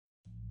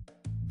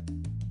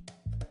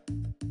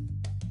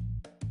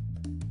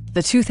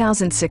the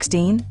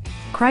 2016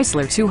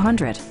 Chrysler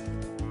 200.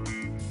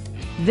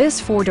 This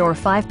four-door,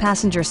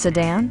 five-passenger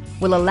sedan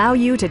will allow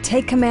you to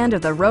take command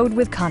of the road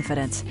with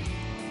confidence.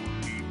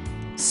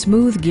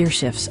 Smooth gear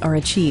shifts are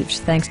achieved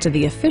thanks to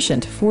the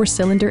efficient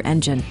four-cylinder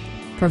engine,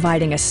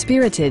 providing a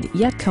spirited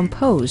yet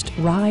composed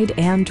ride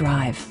and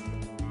drive.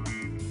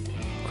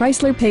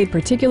 Chrysler paid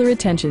particular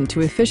attention to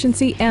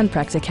efficiency and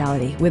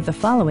practicality with the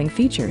following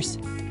features: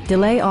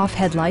 delay-off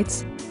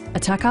headlights, a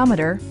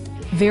tachometer,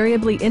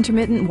 variably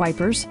intermittent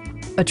wipers,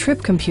 a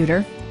trip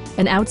computer,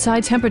 an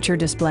outside temperature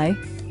display,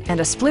 and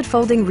a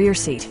split-folding rear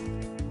seat.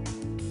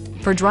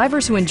 For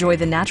drivers who enjoy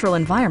the natural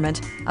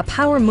environment, a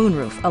power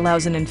moonroof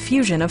allows an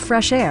infusion of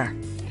fresh air.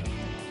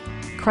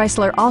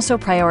 Chrysler also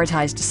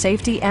prioritized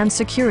safety and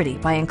security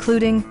by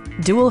including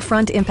dual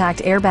front impact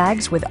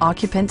airbags with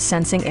occupant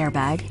sensing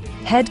airbag,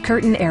 head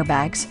curtain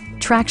airbags,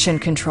 traction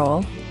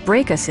control,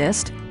 brake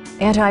assist,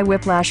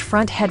 anti-whiplash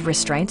front head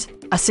restraints,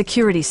 a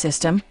security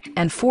system,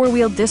 and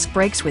four-wheel disc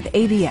brakes with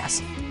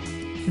ABS.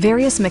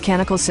 Various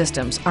mechanical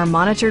systems are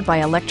monitored by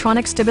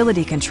electronic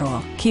stability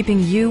control,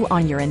 keeping you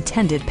on your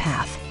intended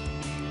path.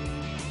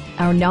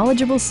 Our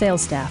knowledgeable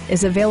sales staff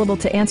is available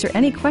to answer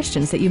any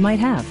questions that you might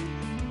have.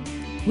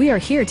 We are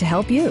here to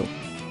help you.